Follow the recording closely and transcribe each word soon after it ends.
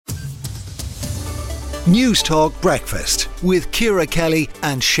News Talk Breakfast with Ciara Kelly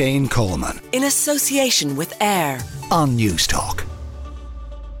and Shane Coleman. In association with AIR on News Talk.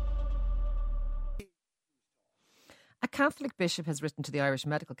 A Catholic bishop has written to the Irish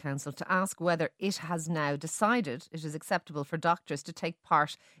Medical Council to ask whether it has now decided it is acceptable for doctors to take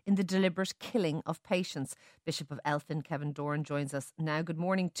part in the deliberate killing of patients. Bishop of Elphin, Doran, joins us now. Good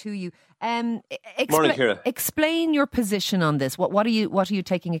morning to you. Morning, Ciara. Explain your position on this. What are you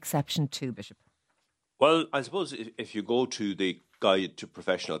taking exception to, Bishop? Well, I suppose if you go to the Guide to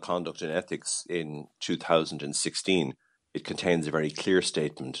Professional Conduct and Ethics in 2016, it contains a very clear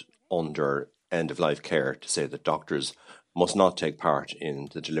statement under end-of-life care to say that doctors must not take part in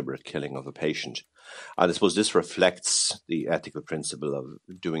the deliberate killing of a patient. And I suppose this reflects the ethical principle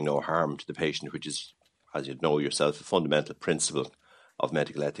of doing no harm to the patient, which is, as you know yourself, a fundamental principle of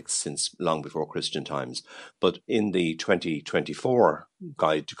medical ethics since long before Christian times. But in the 2024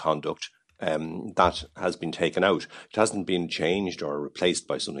 Guide to Conduct, that has been taken out. It hasn't been changed or replaced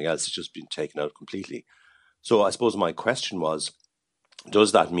by something else. It's just been taken out completely. So I suppose my question was,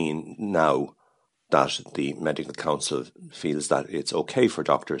 does that mean now that the Medical Council feels that it's okay for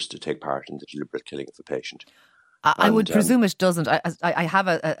doctors to take part in the deliberate killing of a patient? I would presume it doesn't. I have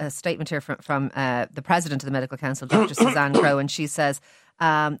a statement here from the President of the Medical Council, Dr. Suzanne Crowe, and she says,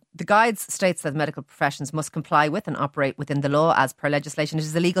 the guides states that medical professions must comply with and operate within the law as per legislation. It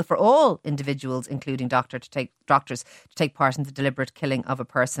is illegal for all individuals, including doctors, to take part in the deliberate killing of a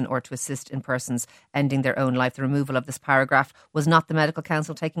person or to assist in persons ending their own life. The removal of this paragraph was not the Medical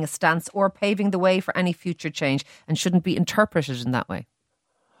Council taking a stance or paving the way for any future change and shouldn't be interpreted in that way.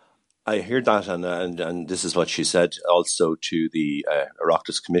 I hear that, and this is what she said also to the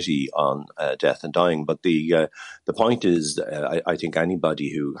Oireachtas Committee on Death and Dying. But the point is, I think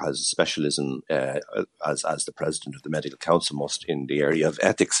anybody who has a specialism as the President of the Medical Council must in the area of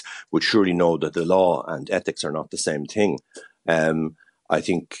ethics would surely know that the law and ethics are not the same thing. I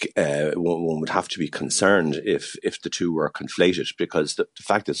think one would have to be concerned if the two were conflated, because the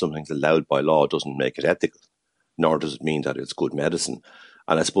fact that something's allowed by law doesn't make it ethical, nor does it mean that it's good medicine.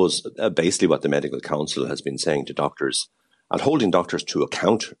 And I suppose basically what the Medical Council has been saying to doctors and holding doctors to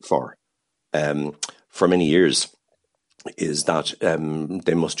account for many years is that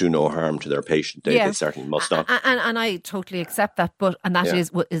they must do no harm to their patient. They certainly must not. And I totally accept that. And that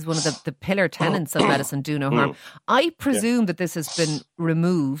is one of the pillar tenets of medicine, do no harm. I presume that this has been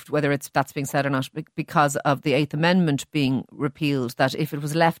removed, whether that's being said or not, because of the Eighth Amendment being repealed, that if it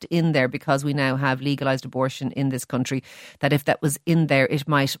was left in there, because we now have legalised abortion in this country, that if that was in there, it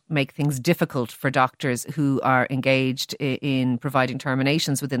might make things difficult for doctors who are engaged in providing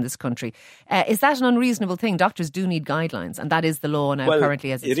terminations within this country. Is that an unreasonable thing? Doctors do need guidelines, and that is the law now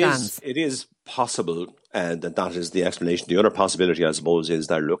currently as it stands. It is possible that is the explanation. The other possibility, I suppose, is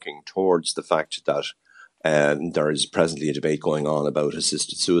they're looking towards the fact that there is presently a debate going on about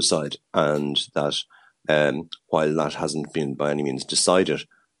assisted suicide, and that while that hasn't been by any means decided,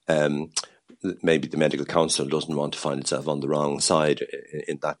 maybe the Medical Council doesn't want to find itself on the wrong side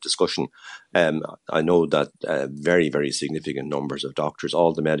in that discussion. I know that very, very significant numbers of doctors,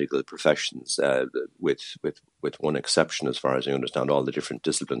 all the medical professions, with one exception, as far as I understand, all the different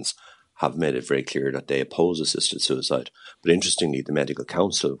disciplines, have made it very clear that they oppose assisted suicide. But interestingly, the Medical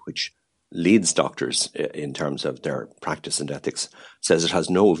Council, which leads doctors in terms of their practice and ethics, says it has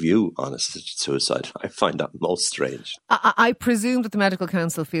no view on assisted suicide. I find that most strange. I presume that the Medical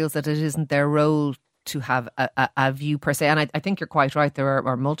Council feels that it isn't their role to have a view per se. And I think you're quite right. There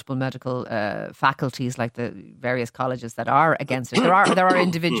are multiple medical faculties, like the various colleges, that are against it. There are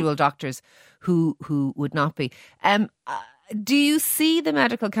individual doctors who would not be. Do you see the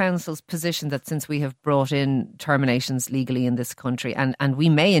Medical Council's position that since we have brought in terminations legally in this country, and we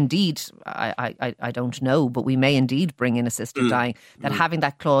may indeed, I don't know, but we may indeed bring in assisted dying, that having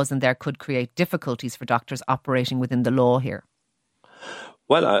that clause in there could create difficulties for doctors operating within the law here?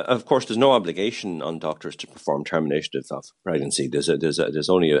 Well, of course, there's no obligation on doctors to perform termination of pregnancy. There's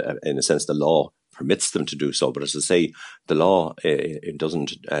only, in a sense, the law permits them to do so. But as I say, the law, it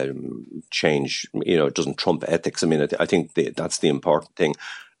doesn't change, it doesn't trump ethics. I mean, I think that's the important thing.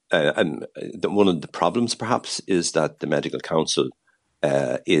 One of the problems, perhaps, is that the Medical Council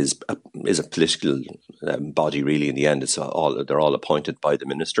is a political body, really, in the end. They're all appointed by the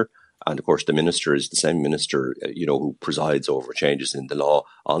minister. And of course, the minister is the same minister, who presides over changes in the law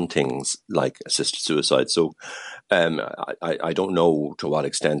on things like assisted suicide. So I don't know to what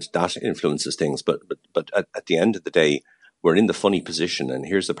extent that influences things. But at the end of the day, we're in the funny position. And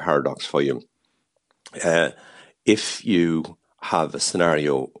here's the paradox for you. If you have a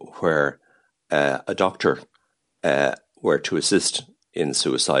scenario where a doctor were to assist in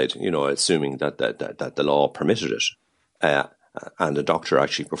suicide, assuming that the law permitted it, and the doctor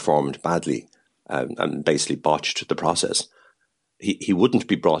actually performed badly and basically botched the process. He wouldn't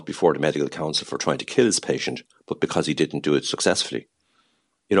be brought before the medical council for trying to kill his patient, but because he didn't do it successfully.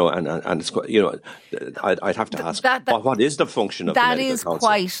 And it's, I'd have to ask, what is the function of the medical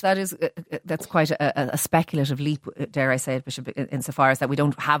council? That's quite a speculative leap, dare I say it, Bishop, insofar as that we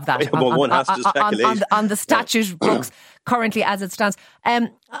don't have that on the statute books currently as it stands.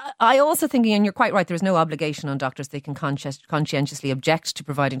 I also think, and you're quite right, there is no obligation on doctors. They can conscientiously object to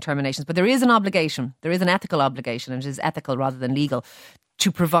providing terminations, but there is an obligation, there is an ethical obligation, and it is ethical rather than legal,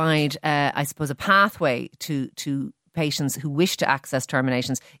 to provide, I suppose, a pathway to patients who wish to access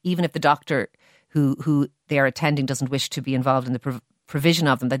terminations, even if the doctor who they are attending doesn't wish to be involved in the provision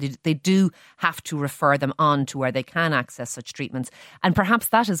of them, that they do have to refer them on to where they can access such treatments. And perhaps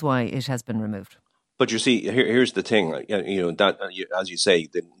that is why it has been removed. But you see, here's the thing, that as you say,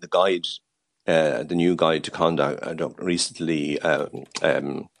 the guide, the new guide to conduct recently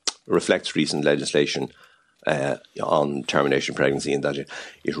reflects recent legislation on termination of pregnancy, in that it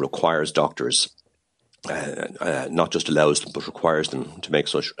requires doctors, not just allows them, but requires them to make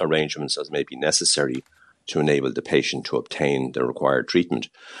such arrangements as may be necessary to enable the patient to obtain the required treatment.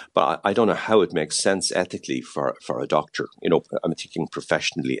 But I don't know how it makes sense ethically for a doctor, I'm thinking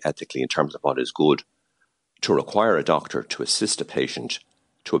professionally, ethically, in terms of what is good, to require a doctor to assist a patient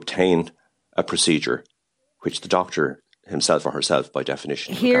to obtain a procedure which the doctor himself or herself, by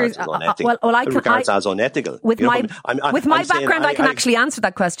definition, regards as unethical. With my background, I can actually answer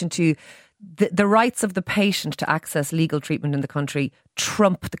that question to you. The rights of the patient to access legal treatment in the country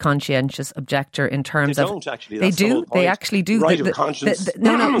trump the conscientious objector in terms of... They do. They actually do. The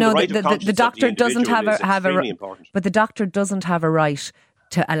doctor doesn't have a... But the doctor doesn't have a right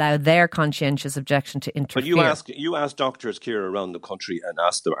to allow their conscientious objection to interfere. But you ask doctors, Ciara, around the country and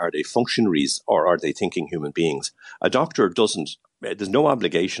ask them, are they functionaries or are they thinking human beings? A doctor doesn't... There's no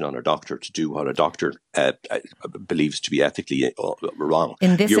obligation on a doctor to do what a doctor believes to be ethically wrong.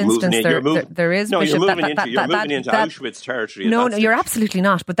 In this instance, there is... No, you're moving into Auschwitz territory. No, you're absolutely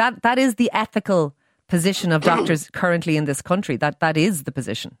not. But that is the ethical position of doctors currently in this country. That is the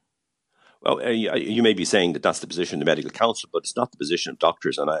position. Well, you may be saying that that's the position of the medical council, but it's not the position of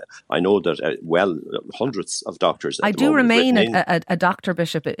doctors. And I know that, hundreds of doctors... I do remain a doctor,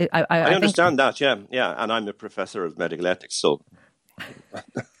 Bishop. I understand that, yeah. And I'm a professor of medical ethics, so...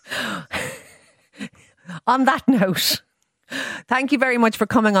 On that note, thank you very much for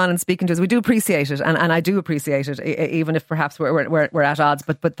coming on and speaking to us. We do appreciate it, and I do appreciate it, even if perhaps we're at odds.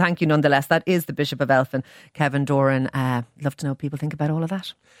 But thank you nonetheless. That is the Bishop of Elphin, Kevin Doran. Love to know what people think about all of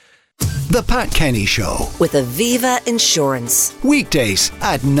that. The Pat Kenny Show with Aviva Insurance. Weekdays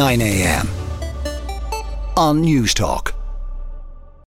at 9 a.m. on News Talk.